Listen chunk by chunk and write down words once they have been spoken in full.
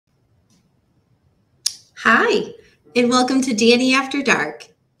Hi, and welcome to Danny After Dark.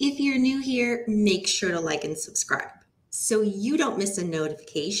 If you're new here, make sure to like and subscribe so you don't miss a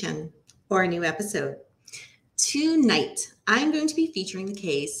notification or a new episode. Tonight, I'm going to be featuring the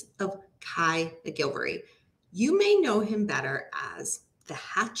case of Kai McGillivary. You may know him better as the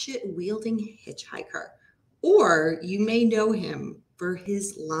hatchet-wielding hitchhiker, or you may know him for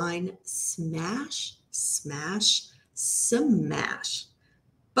his line, smash, smash, smash.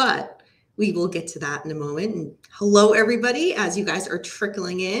 But we will get to that in a moment. And hello, everybody. As you guys are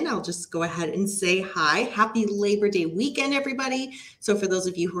trickling in, I'll just go ahead and say hi. Happy Labor Day weekend, everybody. So for those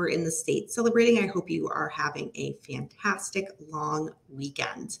of you who are in the States celebrating, I hope you are having a fantastic long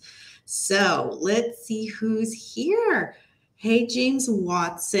weekend. So let's see who's here. Hey, James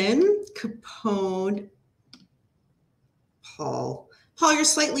Watson, Capone, Paul. Paul, you're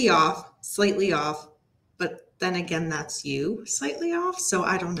slightly off, but then again, that's you slightly off. So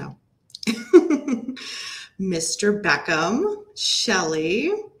I don't know. Mr. Beckham,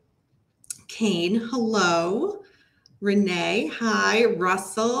 Shelley, Kane, hello, Renee, hi,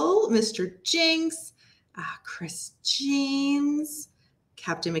 Russell, Mr. Jinx, Chris James,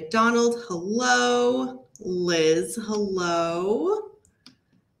 Captain McDonald, hello, Liz, hello.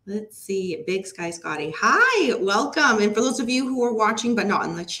 Let's see, Big Sky Scotty, hi, welcome. And for those of you who are watching but not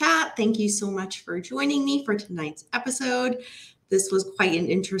in the chat, thank you so much for joining me for tonight's episode. This was quite an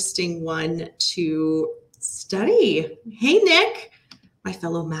interesting one to study. Hey, Nick, my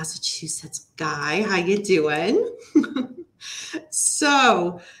fellow Massachusetts guy. How you doing?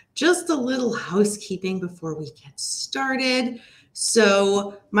 So just a little housekeeping before we get started.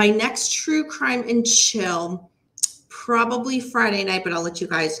 So my next True Crime and Chill, probably Friday night, but I'll let you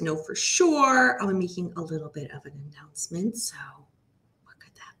guys know for sure. I'll be making a little bit of an announcement. So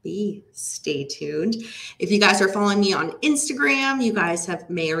be. Stay tuned. If you guys are following me on Instagram, you guys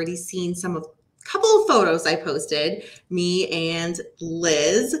may already seen a couple of photos I posted. Me and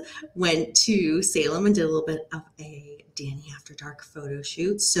Liz went to Salem and did a little bit of a Danny After Dark photo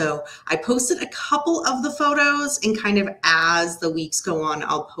shoot. So I posted a couple of the photos, and kind of as the weeks go on,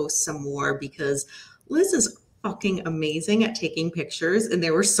 I'll post some more because Liz is fucking amazing at taking pictures, and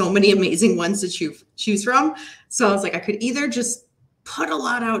there were so many amazing ones to choose from. So I was like, I could either just put a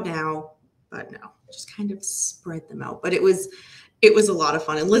lot out now, but no, just kind of spread them out. But it was a lot of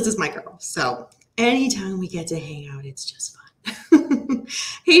fun, and Liz is my girl, so anytime we get to hang out, it's just fun.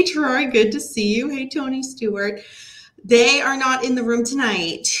 Hey, Troy, good to see you. Hey, Tony Stewart. They are not in the room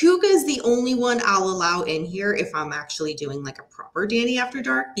tonight. Tuga is the only one I'll allow in here if I'm actually doing like a proper Danny After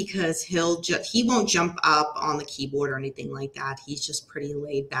Dark, because he won't jump up on the keyboard or anything like that. He's just pretty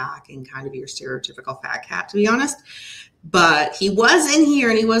laid back and kind of your stereotypical fat cat, to be honest. But he was in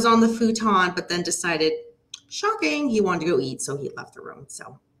here and he was on the futon, but then decided, shocking, he wanted to go eat, so he left the room.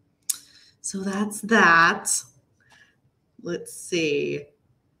 So that's that. Let's see.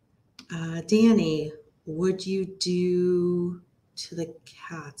 Danny, would you do to the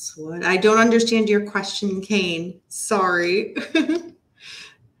cats? What? I don't understand your question, Kane. Sorry.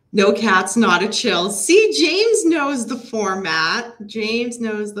 No cats, not a chill. See, James knows the format.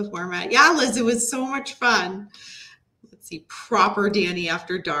 Yeah, Liz, it was so much fun. Proper Danny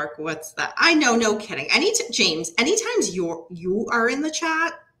After Dark. What's that? I know, no kidding. James, anytime you are in the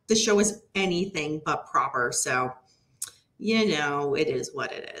chat, the show is anything but proper. So, it is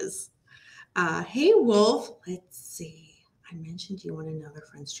what it is. Hey, Wolf. Let's see. I mentioned you on another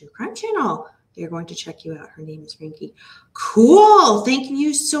Friends True Crime channel. They're going to check you out. Her name is Rinky. Cool. Thank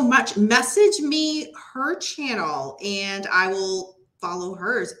you so much. Message me her channel and I will follow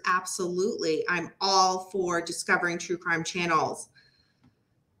hers. Absolutely. I'm all for discovering true crime channels.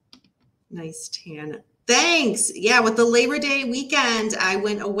 Nice tan. Thanks. Yeah, with the Labor Day weekend, I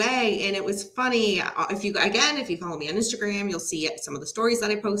went away and it was funny. If you follow me on Instagram, you'll see some of the stories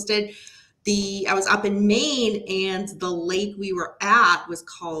that I posted. I was up in Maine and the lake we were at was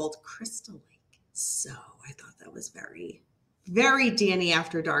called Crystal Lake. So I thought that was very, very Danny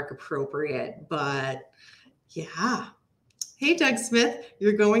After Dark appropriate, but yeah. Hey, Doug Smith,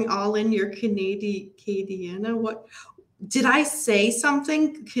 you're going all in your Canadiana. What did I say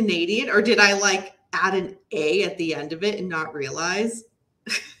something Canadian, or did I add an A at the end of it and not realize?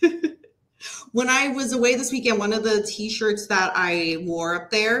 When I was away this weekend, one of the t-shirts that I wore up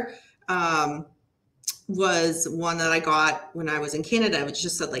there was one that I got when I was in Canada, which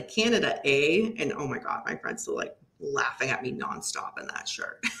just said Canada A. And oh my God, my friends were laughing at me nonstop in that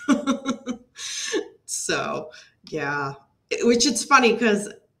shirt. So yeah. Which it's funny because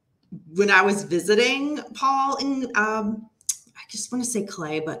when I was visiting Paul in, I just want to say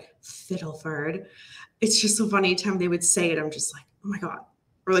Clay, but Fiddleford, it's just so funny. Anytime they would say it, I'm just like, oh my God,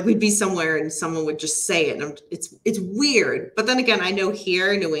 or like we'd be somewhere and someone would just say it. And it's weird. But then again, I know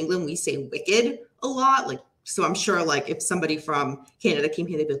here in New England, we say wicked a lot. Like, so I'm sure like if somebody from Canada came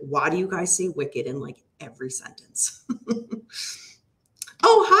here, they'd be like, why do you guys say wicked in like every sentence?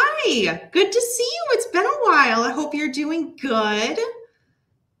 Oh, hi. Good to see you. It's been a while. I hope you're doing good.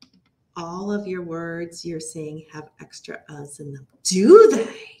 All of your words you're saying have extra us in them. Do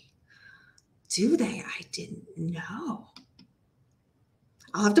they? Do they? I didn't know.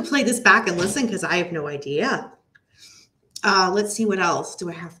 I'll have to play this back and listen because I have no idea. Let's see, what else do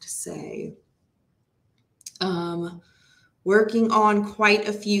I have to say? Working on quite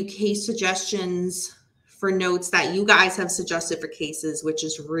a few case suggestions for notes that you guys have suggested for cases, which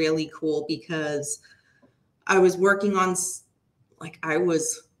is really cool because I was working on, like, I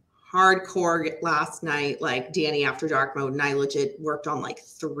was hardcore last night, like Danny After Dark mode, and I legit worked on like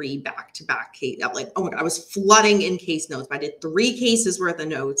 3 back-to-back cases. Like, oh my God, I was flooding in case notes. But I did 3 cases worth of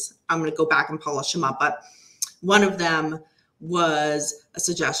notes. I'm going to go back and polish them up. But one of them was a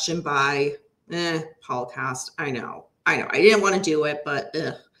suggestion by Paulcast. I know. I didn't want to do it, but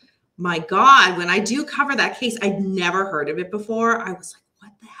my God, when I do cover that case, I'd never heard of it before. I was like,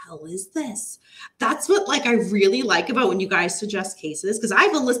 what the hell is this? That's what like I really like about when you guys suggest cases, because I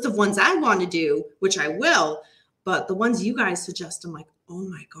have a list of ones I want to do, which I will, but the ones you guys suggest, I'm like, oh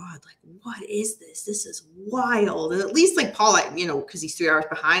my God, like, what is this? This is wild. And at least like Paul, you know, because he's 3 hours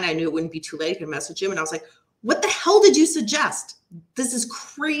behind, I knew it wouldn't be too late to message him. And I was like, what the hell did you suggest? This is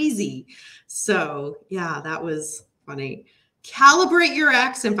crazy. So yeah, that was funny. Calibrate your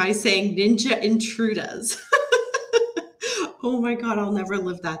accent by saying ninja intruders. Oh my God, I'll never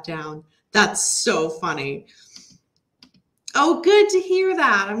live that down. That's so funny. Oh, good to hear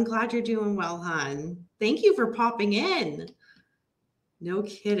that. I'm glad you're doing well, hon. Thank you for popping in. No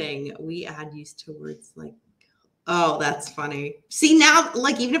kidding. We add used to words like, oh, that's funny. See, now,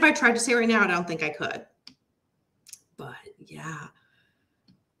 like, even if I tried to say it right now, I don't think I could. But yeah.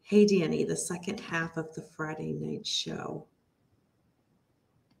 Hey, Danny, the second half of the Friday night show.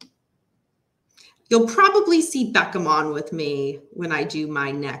 You'll probably see Beckham on with me when I do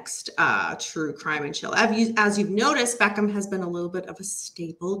my next True Crime and Chill. As you've noticed, Beckham has been a little bit of a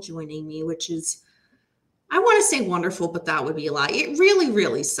staple joining me, which is, I want to say wonderful, but that would be a lie. It really,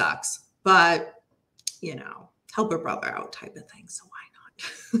 really sucks. But, you know, help a brother out type of thing. So why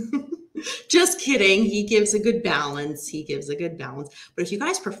not? Just kidding. He gives a good balance. But if you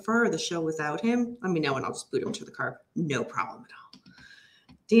guys prefer the show without him, let me know and I'll just boot him to the car. No problem at all.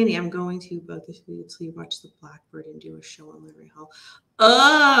 Danny, I'm going to book this video till you watch The Blackbird and do a show on Larry Hall.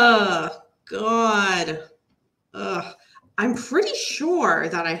 Oh, God. I'm pretty sure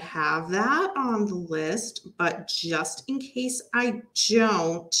that I have that on the list, but just in case I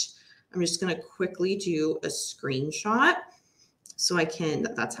don't, I'm just going to quickly do a screenshot so I can,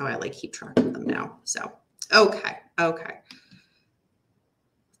 that's how I like keep track of them now. So, okay. Let's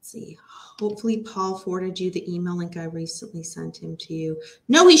see. Hopefully Paul forwarded you the email link I recently sent him to you.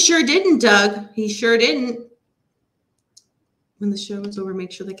 No, he sure didn't, Doug. He sure didn't. When the show is over,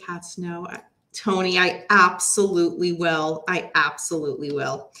 make sure the cats know. Tony, I absolutely will.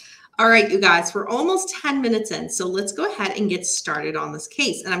 All right, you guys, we're almost 10 minutes in, so let's go ahead and get started on this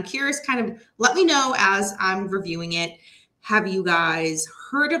case. And I'm curious, kind of let me know as I'm reviewing it. Have you guys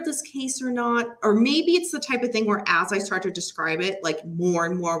heard of this case or not? Or maybe it's the type of thing where as I start to describe it, like more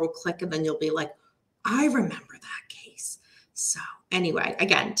and more will click and then you'll be like, I remember that case. So anyway,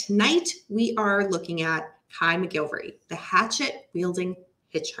 again, tonight we are looking at Kai McGillivary, the hatchet-wielding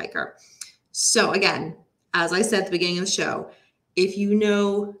hitchhiker. So again, as I said at the beginning of the show, if you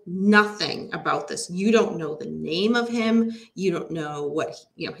know nothing about this, you don't know the name of him, you don't know what,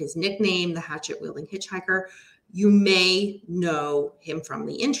 his nickname, the hatchet-wielding hitchhiker, you may know him from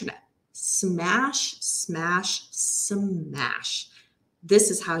the internet. Smash, smash, smash.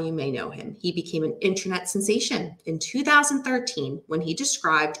 This is how you may know him. He became an internet sensation in 2013 when he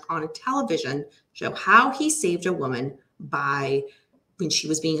described on a television show how he saved a woman when she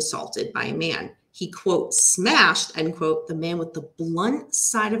was being assaulted by a man. He, quote, smashed, end quote, the man with the blunt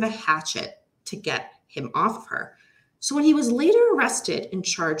side of a hatchet to get him off of her. So when he was later arrested and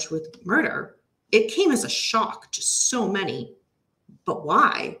charged with murder, it came as a shock to so many. But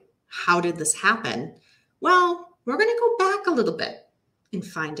why? How did this happen? Well, we're going to go back a little bit and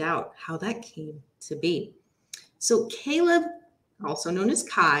find out how that came to be. So Caleb, also known as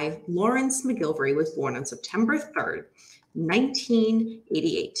Kai Lawrence McGillivary, was born on September 3rd,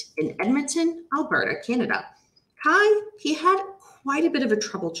 1988 in Edmonton, Alberta, Canada. Kai, he had quite a bit of a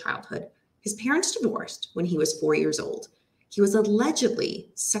troubled childhood. His parents divorced when he was 4 years old. He was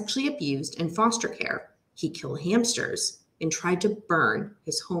allegedly sexually abused in foster care. He killed hamsters and tried to burn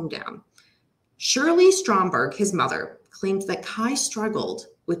his home down. Shirley Stromberg, his mother, claimed that Kai struggled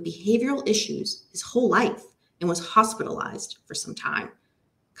with behavioral issues his whole life and was hospitalized for some time.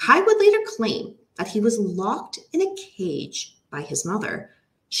 Kai would later claim that he was locked in a cage by his mother.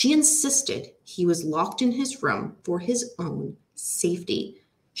 She insisted he was locked in his room for his own safety.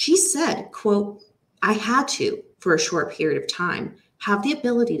 She said, quote, "I had to, for a short period of time, have the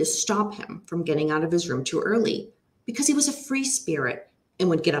ability to stop him from getting out of his room too early because he was a free spirit and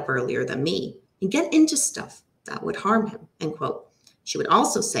would get up earlier than me and get into stuff that would harm him," end quote. She would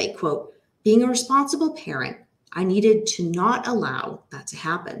also say, quote, "Being a responsible parent, I needed to not allow that to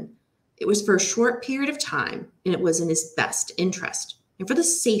happen. It was for a short period of time, and it was in his best interest and for the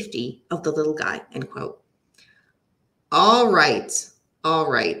safety of the little guy," end quote. All right.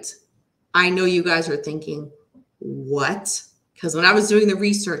 I know you guys are thinking, what? Because when I was doing the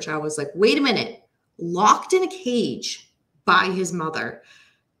research, I was like, wait a minute, locked in a cage by his mother.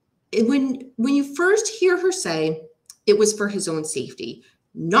 When you first hear her say it was for his own safety,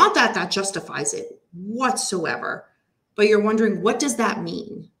 not that that justifies it whatsoever, but you're wondering, what does that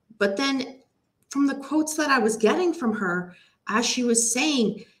mean? But then from the quotes that I was getting from her, as she was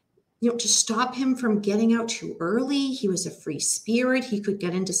saying, to stop him from getting out too early, he was a free spirit, he could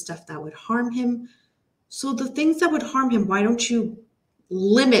get into stuff that would harm him. So the things that would harm him, why don't you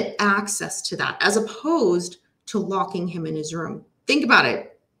limit access to that as opposed to locking him in his room? Think about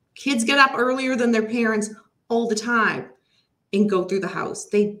it. Kids get up earlier than their parents all the time and go through the house.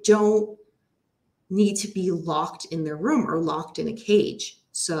 They don't need to be locked in their room or locked in a cage.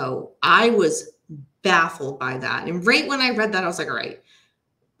 So I was baffled by that. And right when I read that, I was like, all right,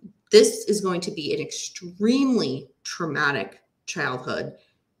 this is going to be an extremely traumatic childhood.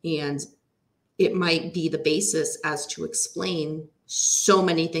 And it might be the basis as to explain so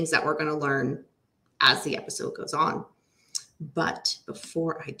many things that we're going to learn as the episode goes on. But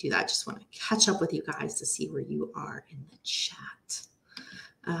before I do that, I just want to catch up with you guys to see where you are in the chat.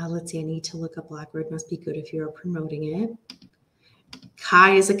 Let's see. I need to look up Blackbird. Must be good if you're promoting it.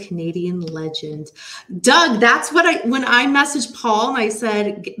 Kai is a Canadian legend. Doug, that's what when I messaged Paul and I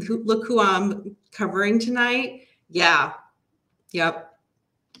said, look who I'm covering tonight. Yeah. Yep.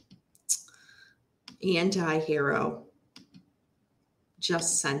 Anti-hero.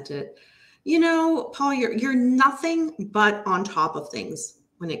 Just sent it. Paul, you're nothing but on top of things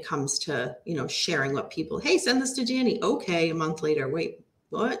when it comes to, sharing what people, hey, send this to Danny. Okay. A month later, wait,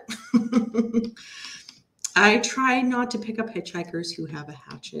 what? I try not to pick up hitchhikers who have a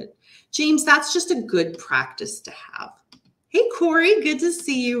hatchet. James, that's just a good practice to have. Hey, Corey, good to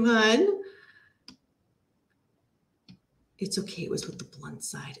see you, hun. It's okay. It was with the blunt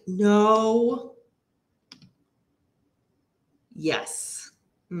side. No. Yes.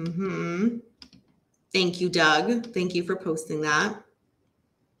 Mm-hmm. Thank you, Doug. Thank you for posting that.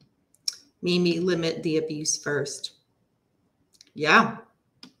 Made me limit the abuse first. Yeah.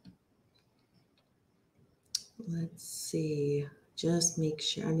 Let's see. Just make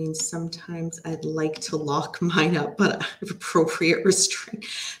sure. I mean, sometimes I'd like to lock mine up, but I have appropriate restraint.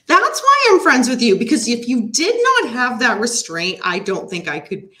 That's why I'm friends with you, because if you did not have that restraint, I don't think I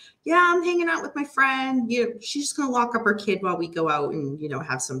could. Yeah, I'm hanging out with my friend. She's just going to lock up her kid while we go out and,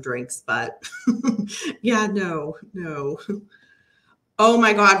 have some drinks. But yeah, no. Oh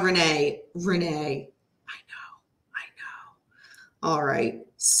my God, Renee. I know. All right.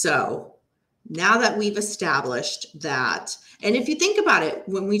 So now that we've established that, and if you think about it,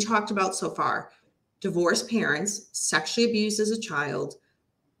 when we talked about so far, divorced parents, sexually abused as a child,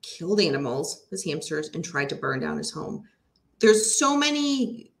 killed animals, his hamsters, and tried to burn down his home. There's so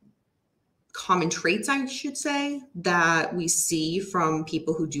many common traits, I should say, that we see from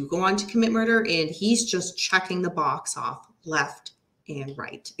people who do go on to commit murder, and he's just checking the box off left and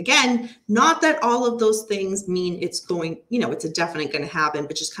right. Again, not that all of those things mean it's going, it's a definite going to happen,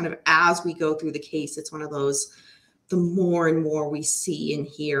 but just kind of as we go through the case, it's one of those, the more and more we see and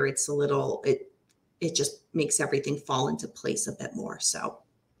hear, it's a little, it just makes everything fall into place a bit more. So,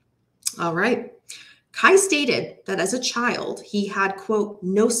 all right. Kai stated that as a child, he had, quote,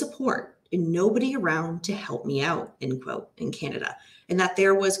 no support and nobody around to help me out, end quote, in Canada. And that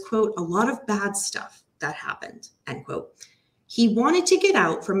there was, quote, a lot of bad stuff that happened, end quote. He wanted to get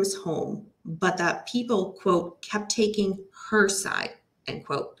out from his home, but that people, quote, kept taking her side, end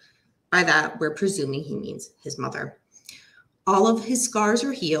quote. By that, we're presuming he means his mother. All of his scars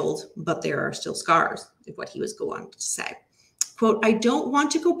are healed, but there are still scars, is what he was going on to say. Quote, I don't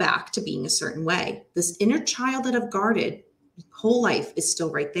want to go back to being a certain way. This inner child that I've guarded whole life is still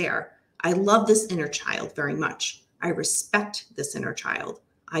right there. I love this inner child very much. I respect this inner child.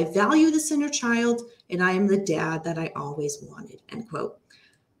 I value this inner child, and I am the dad that I always wanted, end quote.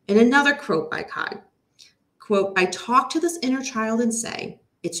 And another quote by Kai, quote, I talk to this inner child and say,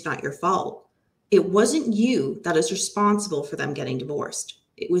 it's not your fault. It wasn't you that is responsible for them getting divorced.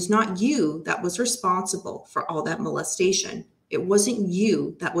 It was not you that was responsible for all that molestation. It wasn't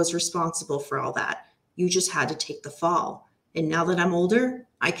you that was responsible for all that. You just had to take the fall. And now that I'm older,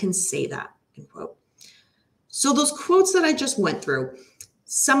 I can say that, end quote. So those quotes that I just went through,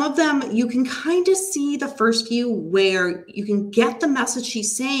 some of them you can kind of see the first few where you can get the message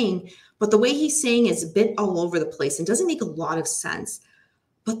he's saying, but the way he's saying is a bit all over the place and doesn't make a lot of sense.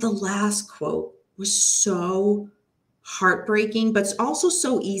 But the last quote was so heartbreaking, but it's also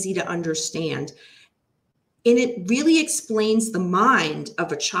so easy to understand. And it really explains the mind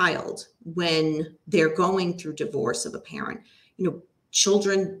of a child when they're going through divorce of a parent. You know,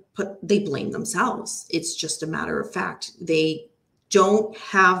 children they blame themselves. It's just a matter of fact. They don't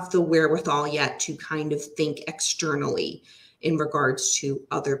have the wherewithal yet to kind of think externally in regards to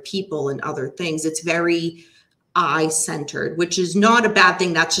other people and other things. It's very I-centered, which is not a bad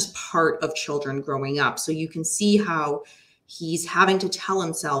thing. That's just part of children growing up. So you can see how he's having to tell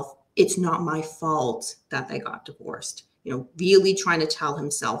himself, it's not my fault that they got divorced. You know, really trying to tell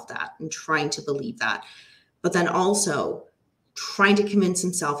himself that and trying to believe that. But then also trying to convince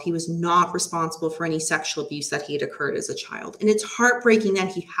himself he was not responsible for any sexual abuse that he had occurred as a child. And it's heartbreaking that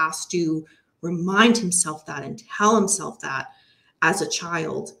he has to remind himself that and tell himself that as a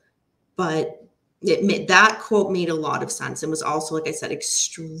child. But that quote made a lot of sense and was also, like I said,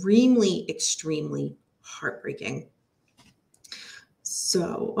 extremely, extremely heartbreaking.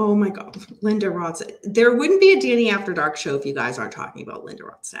 So, oh my God, Linda Ronstadt. There wouldn't be a Danny After Dark show if you guys aren't talking about Linda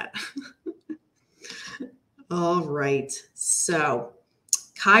Ronstadt. All right. So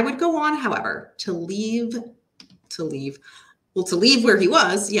Kai would go on, however, to leave where he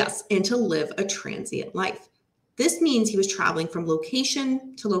was, yes, and to live a transient life. This means he was traveling from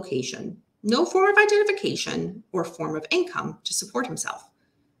location to location, no form of identification or form of income to support himself.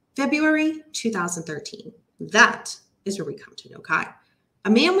 February 2013. That is where we come to know Kai. A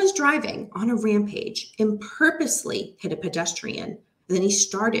man was driving on a rampage and purposely hit a pedestrian. And then he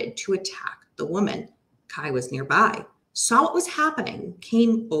started to attack the woman. Kai was nearby, saw what was happening,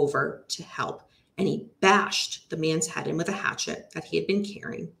 came over to help, and he bashed the man's head in with a hatchet that he had been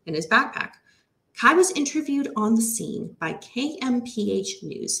carrying in his backpack. Kai was interviewed on the scene by KMPH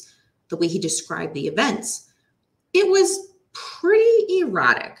News. The way he described the events, it was pretty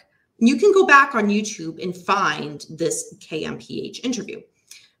erratic. You can go back on YouTube and find this KMPH interview.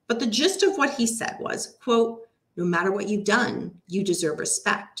 But the gist of what he said was, quote, no matter what you've done, you deserve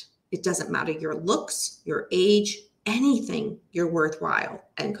respect. It doesn't matter your looks, your age, anything, you're worthwhile,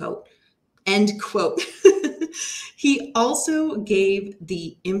 end quote. End quote. He also gave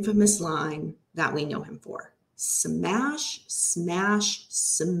the infamous line that we know him for. Smash, smash,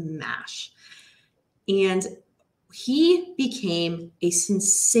 smash. And he became a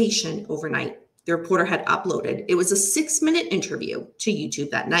sensation overnight. The reporter had uploaded. It was a 6-minute interview to YouTube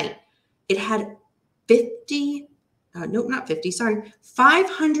that night. It had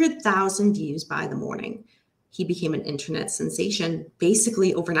 500,000 views by the morning. He became an internet sensation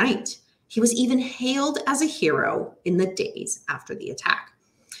basically overnight. He was even hailed as a hero in the days after the attack.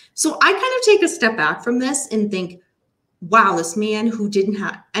 So I kind of take a step back from this and think, wow, this man who didn't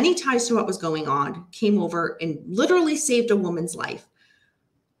have any ties to what was going on came over and literally saved a woman's life.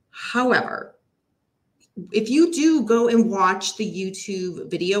 However, if you do go and watch the YouTube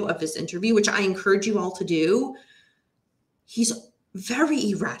video of this interview, which I encourage you all to do, he's very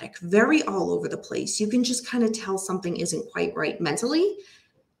erratic, very all over the place. You can just kind of tell something isn't quite right mentally.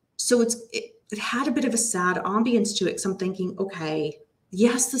 So it had a bit of a sad ambience to it. So I'm thinking, okay,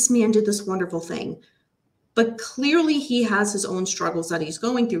 yes, this man did this wonderful thing, but clearly he has his own struggles that he's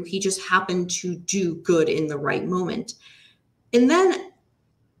going through. He just happened to do good in the right moment. And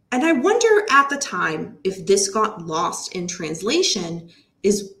I wonder at the time if this got lost in translation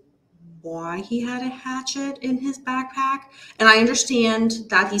is why he had a hatchet in his backpack. And I understand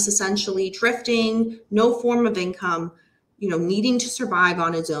that he's essentially drifting, no form of income, needing to survive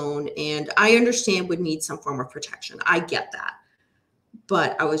on his own. And I understand would need some form of protection. I get that.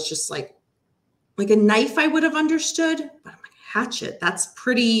 But I was just like a knife I would have understood, but I'm like, hatchet, that's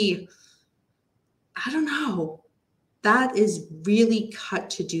pretty, I don't know. That is really cut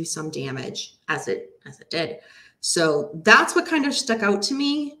to do some damage as it did. So that's what kind of stuck out to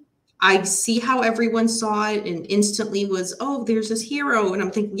me. I see how everyone saw it and instantly was, oh, there's this hero. And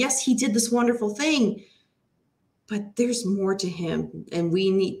I'm thinking, yes, he did this wonderful thing, but there's more to him. And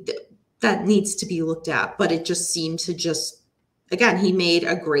that needs to be looked at. But it just seemed to just again, he made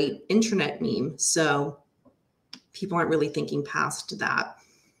a great internet meme. So people aren't really thinking past that.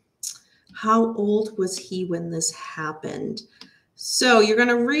 How old was he when this happened? So you're going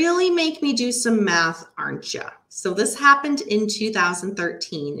to really make me do some math, aren't you? So this happened in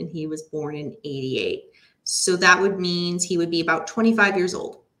 2013 and he was born in 88. So that would mean he would be about 25 years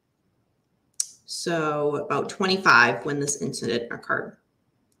old. So about 25 when this incident occurred.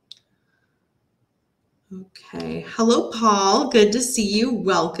 Okay. Hello, Paul. Good to see you.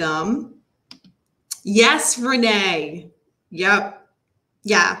 Welcome. Yes, Renee. Yep.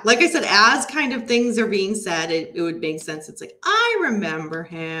 Yeah, like I said, as kind of things are being said, it would make sense. It's like, I remember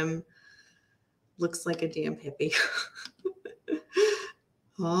him. Looks like a damn hippie.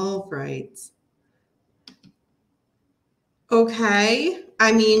 All right. Okay.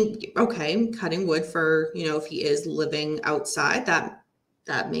 I mean, okay, cutting wood for, if he is living outside,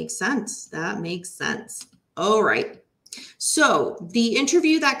 that makes sense. That makes sense. All right. So the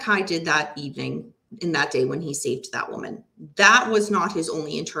interview that Kai did that evening, in that day when he saved that woman, that was not his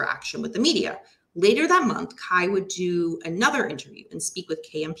only interaction with the media. Later that month, Kai would do another interview and speak with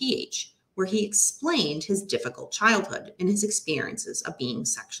KMPH, where he explained his difficult childhood and his experiences of being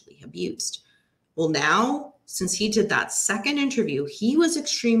sexually abused. Well, now, since he did that second interview, he was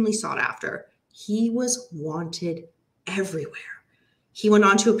extremely sought after. He was wanted everywhere. He went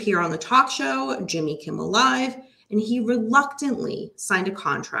on to appear on the talk show, Jimmy Kimmel Live, and he reluctantly signed a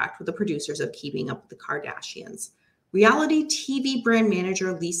contract with the producers of Keeping Up with the Kardashians. Reality TV brand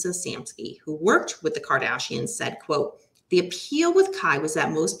manager Lisa Samsky, who worked with the Kardashians, said, quote, "The appeal with Kai was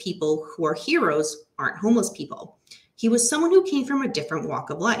that most people who are heroes aren't homeless people. He was someone who came from a different walk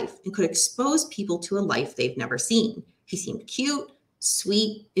of life and could expose people to a life they've never seen. He seemed cute,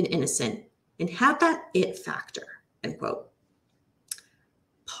 sweet, and innocent, and had that it factor," end quote.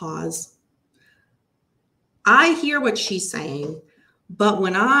 Pause. I hear what she's saying, but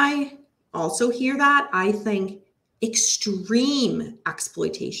when I also hear that, I think extreme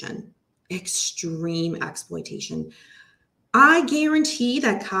exploitation, extreme exploitation. I guarantee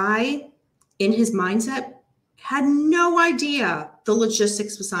that Kai, in his mindset, had no idea the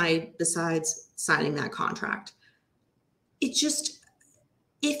logistics besides signing that contract. It just,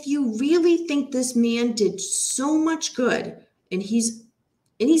 if you really think this man did so much good and he's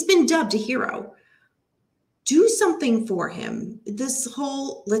been dubbed a hero, do something for him. This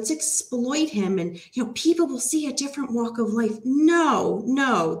whole, let's exploit him and, people will see a different walk of life. No,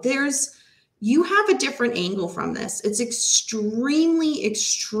 you have a different angle from this. It's extremely,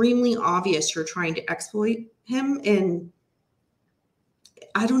 extremely obvious you're trying to exploit him. And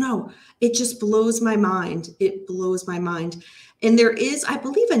I don't know, it just blows my mind. It blows my mind. And there is, I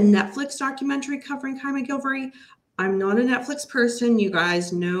believe, a Netflix documentary covering Kai McGillivary. I'm not a Netflix person. You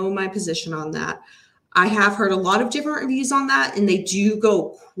guys know my position on that. I have heard a lot of different reviews on that, and they do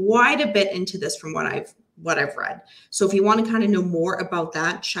go quite a bit into this from what I've read. So if you want to kind of know more about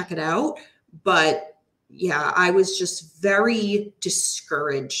that, check it out. But yeah, I was just very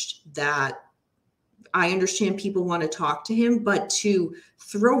discouraged that I understand people want to talk to him, but to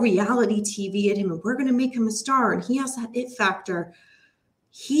throw reality TV at him and we're going to make him a star and he has that it factor.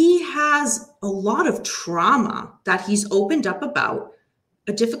 He has a lot of trauma that he's opened up about.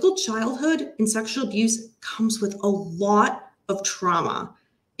 A difficult childhood and sexual abuse comes with a lot of trauma.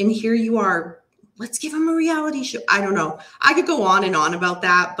 And here you are, let's give him a reality show. I don't know. I could go on and on about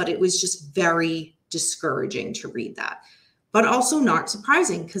that, but it was just very discouraging to read that. But also not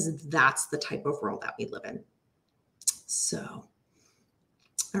surprising because that's the type of world that we live in. So,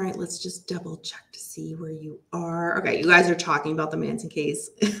 all right, let's just double check to see where you are. Okay, you guys are talking about the Manson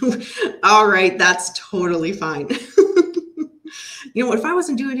case. All right, that's totally fine. If I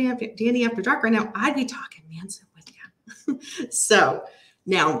wasn't doing Danny After Dark right now, I'd be talking Manson with you. So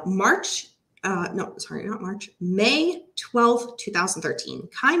now May 12th, 2013,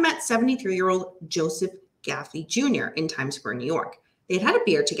 Kai met 73-year-old Joseph Gaffney Jr. in Times Square, New York. They had a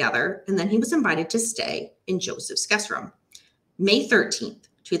beer together, and then he was invited to stay in Joseph's guest room. May 13th,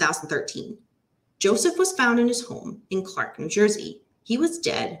 2013, Joseph was found in his home in Clark, New Jersey. He was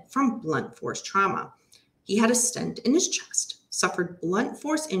dead from blunt force trauma. He had a stent in his chest, suffered blunt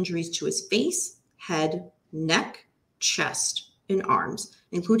force injuries to his face, head, neck, chest, and arms,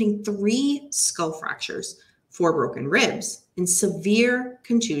 including 3 skull fractures, 4 broken ribs, and severe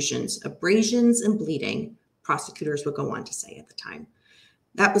contusions, abrasions, and bleeding, prosecutors would go on to say at the time.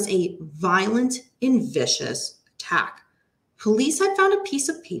 That was a violent and vicious attack. Police had found a piece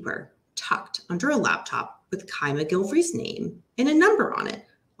of paper tucked under a laptop with Kai McGillivary's name and a number on it,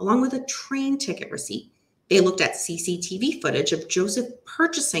 along with a train ticket receipt. They looked at CCTV footage of Joseph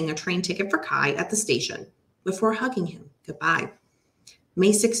purchasing a train ticket for Kai at the station before hugging him goodbye.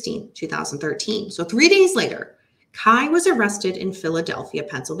 May 16, 2013. So 3 days later, Kai was arrested in Philadelphia,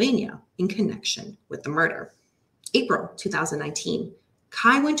 Pennsylvania, in connection with the murder. April 2019,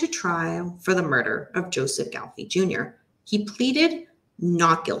 Kai went to trial for the murder of Joseph Galfi Jr. He pleaded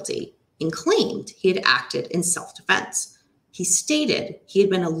not guilty and claimed he had acted in self-defense. He stated he had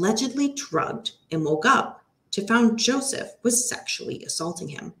been allegedly drugged and woke up to find Joseph was sexually assaulting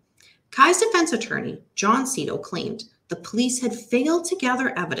him. Kai's defense attorney, John Cito, claimed the police had failed to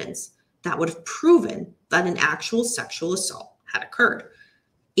gather evidence that would have proven that an actual sexual assault had occurred.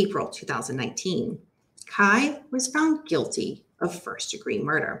 April 2019, Kai was found guilty of first-degree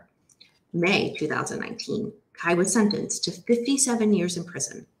murder. May 2019, Kai was sentenced to 57 years in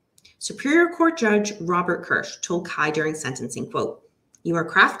prison. Superior Court Judge Robert Kirsch told Kai during sentencing, quote, "You are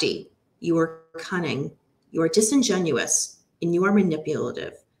crafty, you are cunning, you are disingenuous, and you are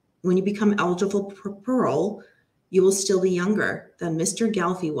manipulative. When you become eligible for parole, you will still be younger than Mr.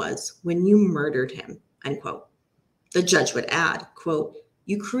 Galfi was when you murdered him," unquote. The judge would add, quote,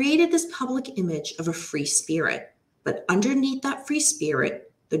 "You created this public image of a free spirit, but underneath that free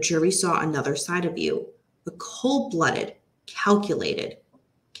spirit, the jury saw another side of you, a cold-blooded, calculated,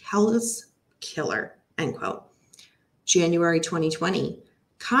 callous killer," end quote. January 2020,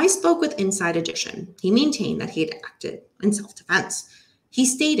 Kai spoke with Inside Edition. He maintained that he had acted in self-defense. He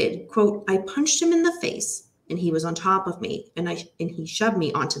stated, quote, "I punched him in the face and he was on top of me and he shoved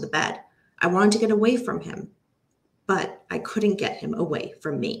me onto the bed. I wanted to get away from him, but I couldn't get him away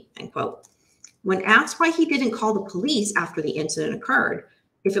from me," end quote. When asked why he didn't call the police after the incident occurred,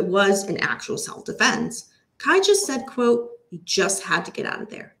 if it was an actual self-defense, Kai just said, quote, "He just had to get out of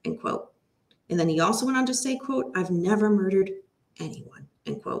there," end quote. And then he also went on to say, quote, "I've never murdered anyone,"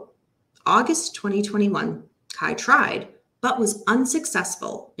 end quote. August 2021, Kai tried, but was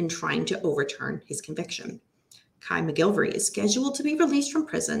unsuccessful in trying to overturn his conviction. Kai McGillivary is scheduled to be released from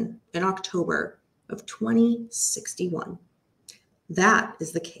prison in October of 2061. That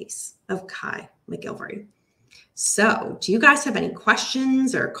is the case of Kai McGillivary. So, do you guys have any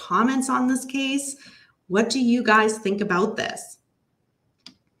questions or comments on this case? What do you guys think about this?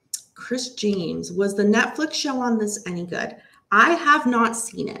 Chris James, was the Netflix show on this any good? I have not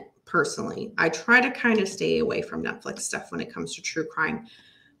seen it personally. I try to kind of stay away from Netflix stuff when it comes to true crime,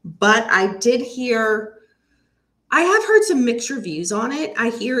 but I have heard some mixed reviews on it. I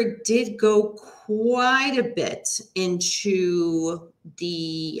hear it did go quite a bit into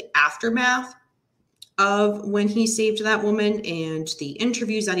the aftermath of when he saved that woman and the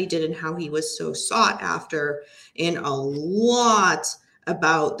interviews that he did and how he was so sought after, and a lot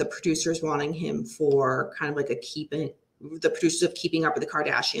about the producers wanting him for kind of like the producers of Keeping Up with the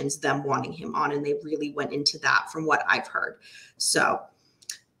Kardashians, them wanting him on, and they really went into that from what I've heard. So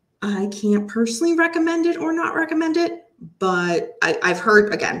I can't personally recommend it or not recommend it, but I've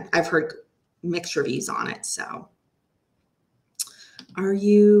heard mixed reviews on it. So are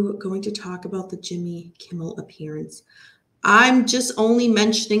you going to talk about the Jimmy Kimmel appearance? I'm just only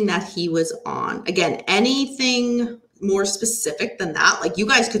mentioning that he was on. Again, anything more specific than that, like you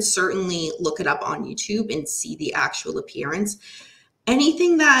guys could certainly look it up on YouTube and see the actual appearance.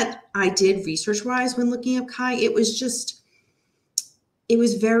 Anything that I did research-wise when looking up Kai, it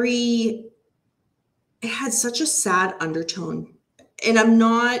had such a sad undertone. And I'm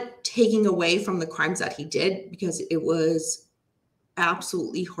not taking away from the crimes that he did, because it was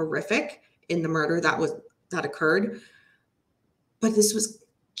absolutely horrific in the murder that occurred. But this was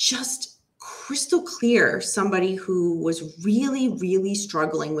just crystal clear somebody who was really, really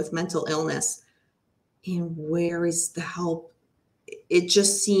struggling with mental illness. And where is the help? It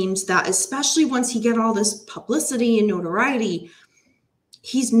just seems that, especially once he got all this publicity and notoriety,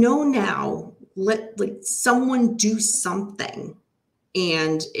 he's known now. Let someone do something.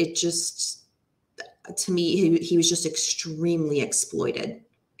 And it just, to me, he was just extremely exploited.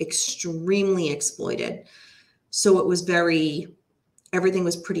 So it was everything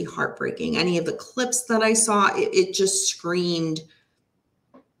was pretty heartbreaking. Any of the clips that I saw, it just screamed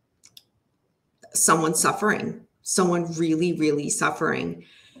someone suffering, someone really, really suffering.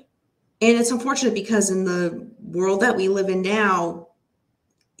 And it's unfortunate because in the world that we live in now,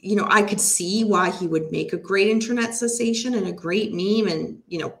 you know, I could see why he would make a great internet sensation and a great meme and,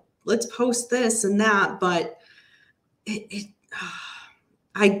 you know, let's post this and that. But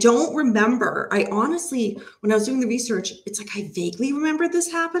I don't remember. I honestly, when I was doing the research, it's like I vaguely remember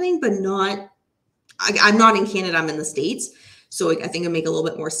this happening, but I'm not in Canada, I'm in the States. So I think it make a little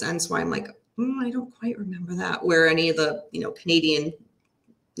bit more sense why I'm like, I don't quite remember that. Where any of the, you know, Canadian,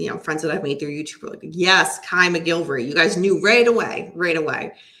 you know, friends that I've made through YouTube are like, yes, Kai McGillivary, you guys knew right away.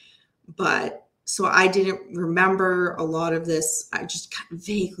 But So I didn't remember a lot of this. I just kind of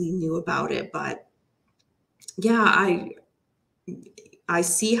vaguely knew about it, but yeah, I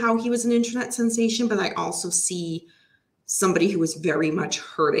see how he was an internet sensation, but I also see somebody who was very much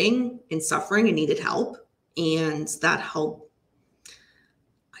hurting and suffering and needed help. And that help,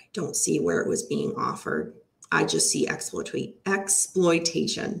 I don't see where it was being offered. I just see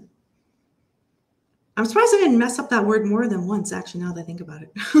exploitation. I'm surprised I didn't mess up that word more than once, actually, now that I think about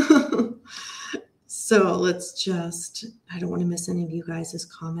it. So let's just, I don't want to miss any of you guys'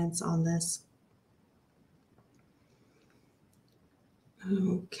 comments on this.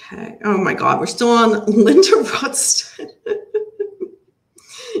 Okay. Oh my God, we're still on Linda Rodston.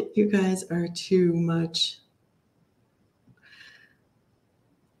 You guys are too much.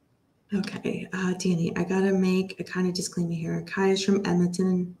 Okay, Danny, I gotta make a kind of disclaimer here. Kai is from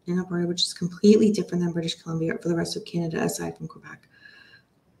Edmonton in Alberta, which is completely different than British Columbia for the rest of Canada, aside from Quebec.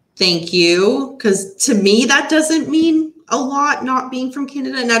 Thank you, because to me that doesn't mean a lot, not being from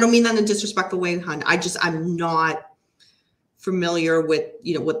Canada, and I don't mean that in a disrespectful way, hun. I'm not familiar with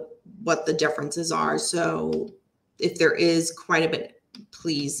what the differences are. So if there is quite a bit,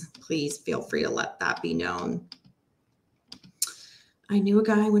 please feel free to let that be known. I knew a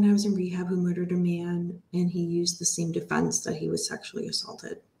guy when I was in rehab who murdered a man, and he used the same defense that he was sexually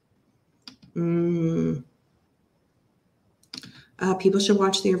assaulted. People should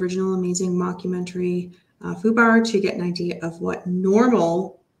watch the original amazing mockumentary Fubar to get an idea of what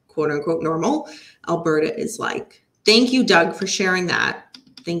normal, quote unquote, normal Alberta is like. Thank you, Doug, for sharing that.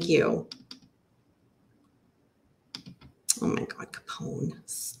 Thank you. Oh my God, Capone,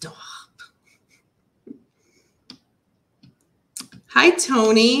 stop. Hi,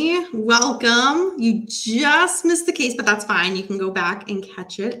 Tony. Welcome. You just missed the case, but that's fine. You can go back and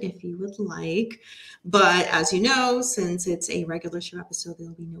catch it if you would like. But as you know, since it's a regular show episode,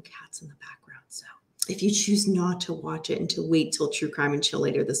 there'll be no cats in the background. So if you choose not to watch it and to wait till True Crime and Chill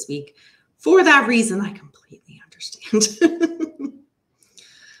later this week, for that reason, I completely understand.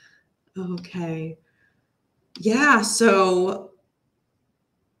 Okay. Yeah. So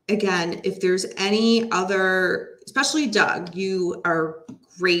again, if there's any other, especially Doug, you are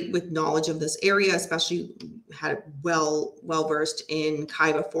great with knowledge of this area, especially had well-versed in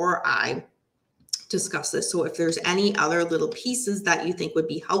Kai before I discuss this. So if there's any other little pieces that you think would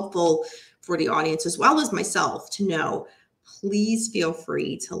be helpful for the audience, as well as myself, to know, please feel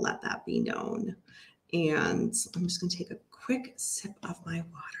free to let that be known. And I'm just going to take a quick sip of my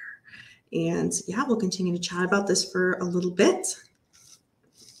water. And yeah, we'll continue to chat about this for a little bit.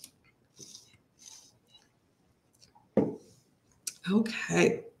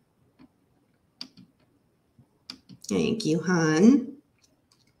 Okay. Thank you, hon.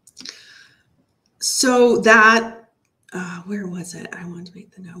 So that, where was it? I wanted to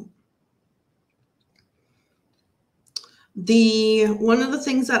make the note. One of the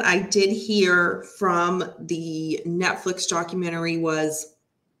things that I did hear from the Netflix documentary was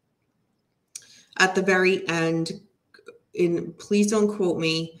at the very end, please don't quote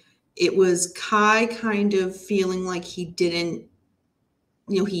me, it was Kai kind of feeling like he didn't,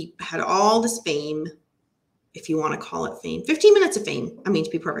 he had all this fame, if you want to call it fame, 15 minutes of fame, I mean,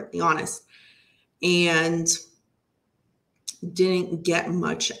 to be perfectly honest, and didn't get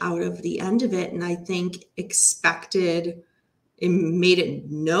much out of the end of it. And I think expected, it made it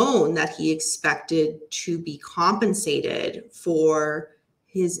known that he expected to be compensated for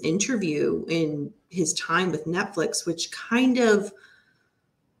his interview in his time with Netflix, which kind of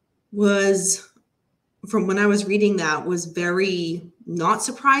was, from when I was reading that, was very not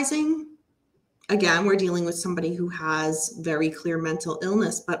surprising. Again, we're dealing with somebody who has very clear mental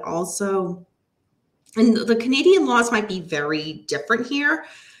illness, but also, and the Canadian laws might be very different here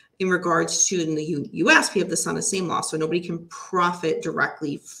in regards to, in the US, we have the son of same law. So nobody can profit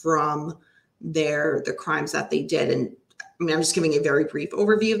directly from the crimes that they did. And I mean, I'm just giving a very brief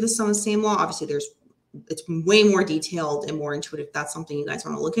overview of the son of same law. Obviously, it's way more detailed and more intuitive. If that's something you guys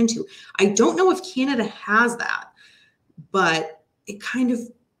want to look into. I don't know if Canada has that, but it kind of,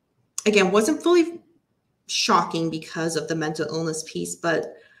 again, wasn't fully shocking because of the mental illness piece,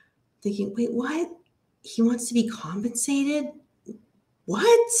 but thinking, wait, what? He wants to be compensated?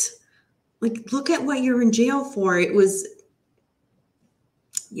 What? Like, look at what you're in jail for. It was,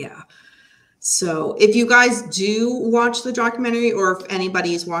 yeah. So if you guys do watch the documentary, or if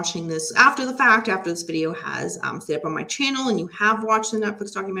anybody is watching this after the fact, after this video has stayed up on my channel, and you have watched the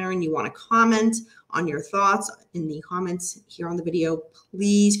Netflix documentary and you want to comment on your thoughts in the comments here on the video,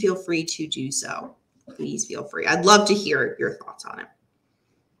 please feel free to do so. Please feel free. I'd love to hear your thoughts on it.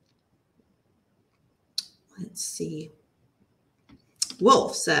 Let's see.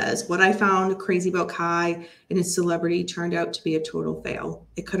 Wolf says, what I found crazy about Kai and his celebrity turned out to be a total fail.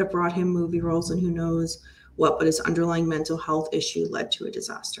 It could have brought him movie roles and who knows what, but his underlying mental health issue led to a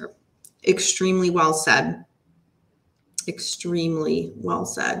disaster. Extremely well said. Extremely well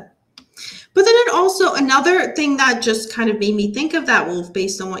said. But then it also, another thing that just kind of made me think of that, Wolf,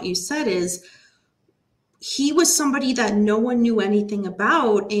 based on what you said, is he was somebody that no one knew anything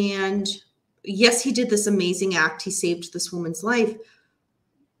about. And yes, he did this amazing act. He saved this woman's life.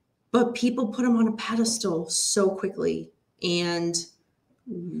 But people put him on a pedestal so quickly. And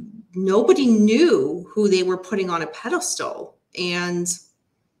nobody knew who they were putting on a pedestal. And,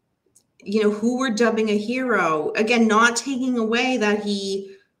 you know, who we're dubbing a hero. Again, not taking away that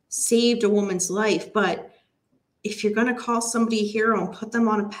he saved a woman's life. But if you're going to call somebody a hero and put them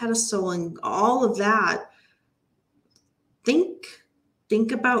on a pedestal and all of that, think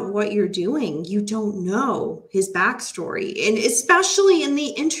about what you're doing. You don't know his backstory. And especially in the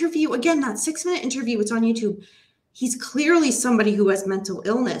interview, again, that 6-minute interview, it's on YouTube. He's clearly somebody who has mental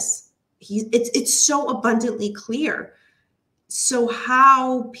illness. It's so abundantly clear. So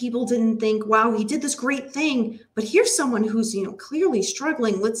how people didn't think, wow, he did this great thing, but here's someone who's, you know, clearly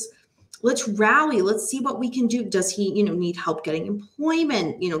struggling. Let's rally. Let's see what we can do. Does he, you know, need help getting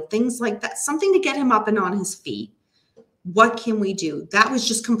employment? You know, things like that, something to get him up and on his feet. What can we do? That was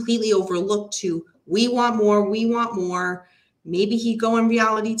just completely overlooked to, we want more, we want more. Maybe he'd go on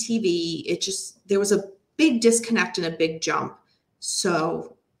reality TV. It just, there was a big disconnect and a big jump.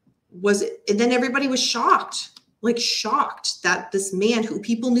 So was it, and then everybody was shocked that this man who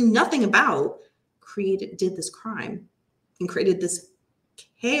people knew nothing about did this crime and created this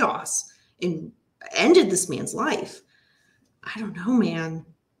chaos and ended this man's life. I don't know, man.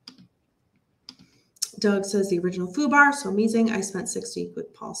 Doug says the original FUBAR, so amazing. I spent 6 weeks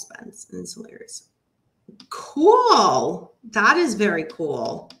with Paul Spence, and it's hilarious. Cool. That is very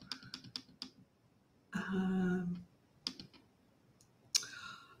cool.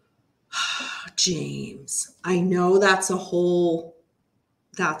 James, I know that's a whole.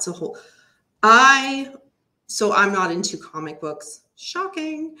 So I'm not into comic books.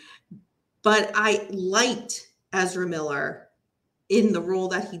 Shocking. But I liked Ezra Miller in the role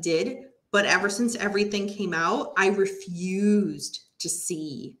that he did. But ever since everything came out, I refused to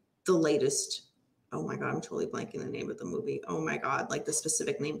see the latest. Oh my God, I'm totally blanking the name of the movie. Oh my God, like the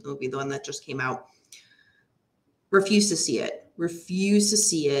specific name of the movie, the one that just came out. Refuse to see it. Refuse to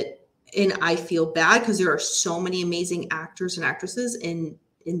see it. And I feel bad because there are so many amazing actors and actresses in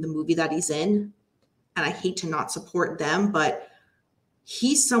the movie that he's in. And I hate to not support them, but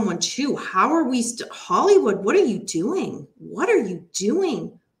he's someone too. How are we Hollywood? What are you doing? What are you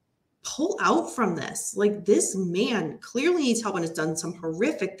doing? Pull out from this. Like, this man clearly needs help and has done some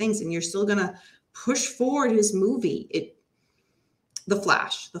horrific things, and you're still gonna push forward his movie. The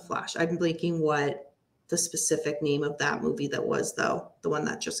Flash. I'm blanking what the specific name of that movie that was, though. The one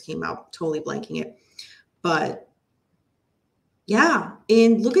that just came out. Totally blanking it. But yeah,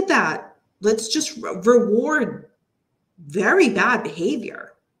 and look at that. Let's just reward very bad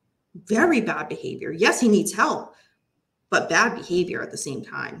behavior. Very bad behavior. Yes, he needs help, but bad behavior at the same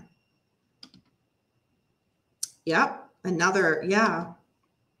time. Yep. Another, yeah.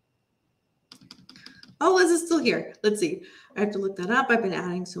 Oh, Liz is still here. Let's see. I have to look that up. I've been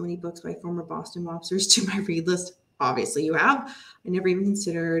adding so many books by former Boston mobsters to my read list. Obviously you have. I never even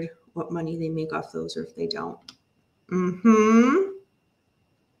considered what money they make off those or if they don't.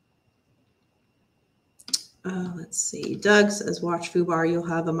 Let's see. Doug says, watch FUBAR. You'll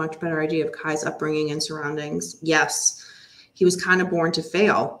have a much better idea of Kai's upbringing and surroundings. Yes. He was kind of born to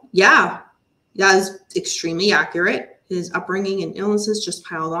fail. Yeah. That is extremely accurate. His upbringing and illnesses just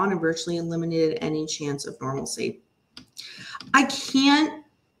piled on and virtually eliminated any chance of normalcy. I can't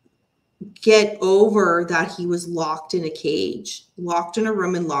get over that he was locked in a cage, locked in a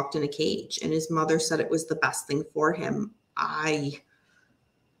room and locked in a cage. And his mother said it was the best thing for him.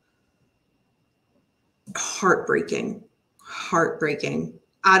 Heartbreaking.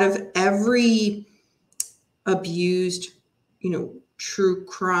 Out of every abused, true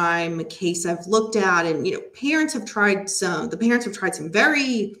crime case I've looked at, and the parents have tried some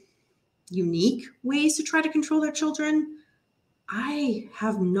very unique ways to try to control their children. I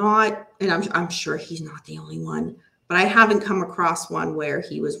have not, and I'm sure he's not the only one, but I haven't come across one where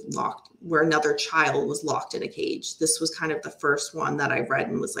where another child was locked in a cage. This was kind of the first one that I read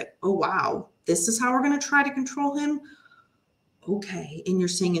and was like, oh wow, this is how we're going to try to control him. Okay. And you're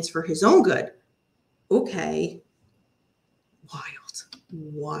saying it's for his own good. Okay.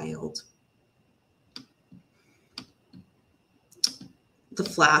 Wild. The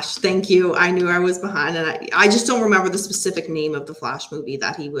Flash. Thank you. I knew I was behind, and I just don't remember the specific name of the Flash movie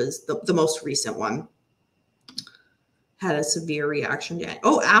that he was, the most recent one. Had a severe reaction to it.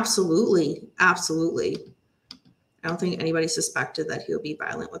 Oh, absolutely. Absolutely. I don't think anybody suspected that he'll be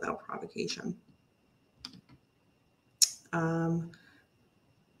violent without provocation. Oh,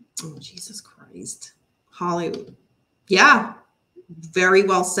 Jesus Christ. Hollywood. Yeah. Very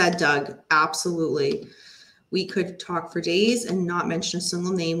well said, Doug. Absolutely. We could talk for days and not mention a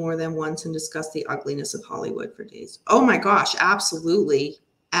single name more than once and discuss the ugliness of Hollywood for days. Oh my gosh, absolutely.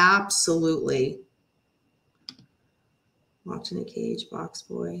 Absolutely. Locked in a cage, box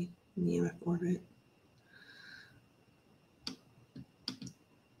boy, in the EMF orbit.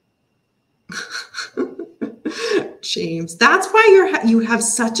 James, that's why you have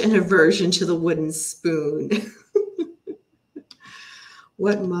such an aversion to the wooden spoon.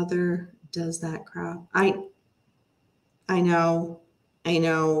 What mother does that crap? I know. I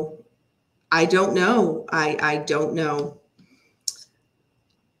don't know. I don't know.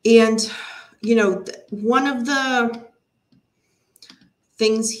 And, you know, one of the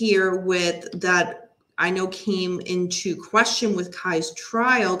things here with that I know came into question with Kai's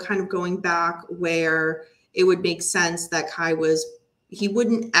trial, kind of going back where it would make sense that Kai he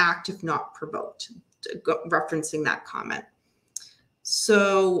wouldn't act if not provoked, referencing that comment.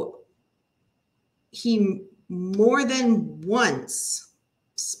 So he more than once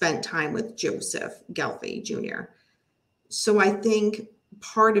spent time with Joseph Galvey Jr. So I think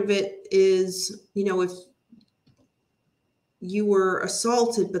part of it is, you know, if you were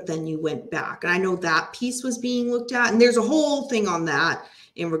assaulted, but then you went back. And I know that piece was being looked at. And there's a whole thing on that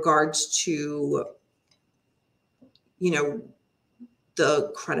in regards to, you know,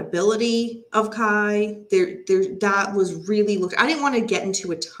 the credibility of Kai. That was really I didn't want to get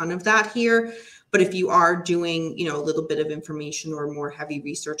into a ton of that here. But if you are doing, you know, a little bit of information or more heavy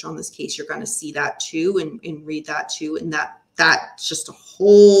research on this case, you're going to see that too and read that too. And that's just a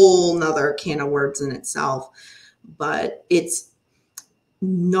whole nother can of worms in itself. But it's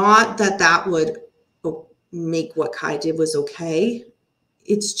not that would make what Kai did was okay.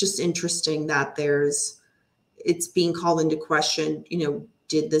 It's just interesting that it's being called into question, you know,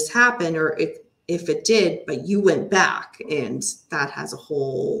 did this happen? Or if it did, but you went back, and that has a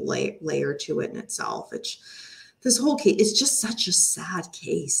whole layer to it in itself. This whole case is just such a sad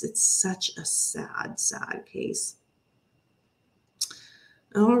case. It's such a sad, sad case.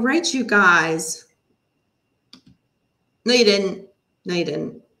 All right, you guys. No, you didn't. No, you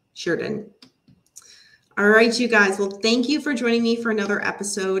didn't. Sure didn't. All right, you guys. Well, thank you for joining me for another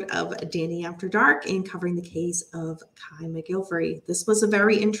episode of Danny After Dark and covering the case of Kai McGillivary. This was a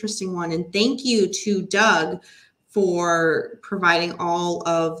very interesting one. And thank you to Doug for providing all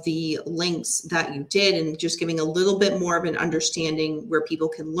of the links that you did and just giving a little bit more of an understanding where people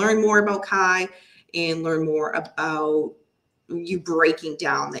can learn more about Kai and learn more about you breaking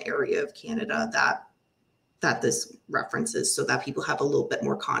down the area of Canada that this references, so that people have a little bit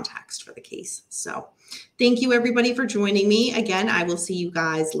more context for the case. So thank you everybody for joining me. Again, I will see you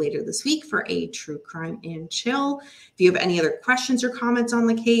guys later this week for a True Crime and Chill. If you have any other questions or comments on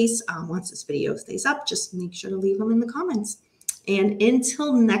the case, once this video stays up, just make sure to leave them in the comments. And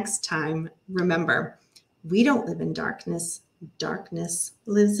until next time, remember, we don't live in darkness. Darkness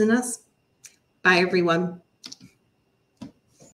lives in us. Bye, everyone.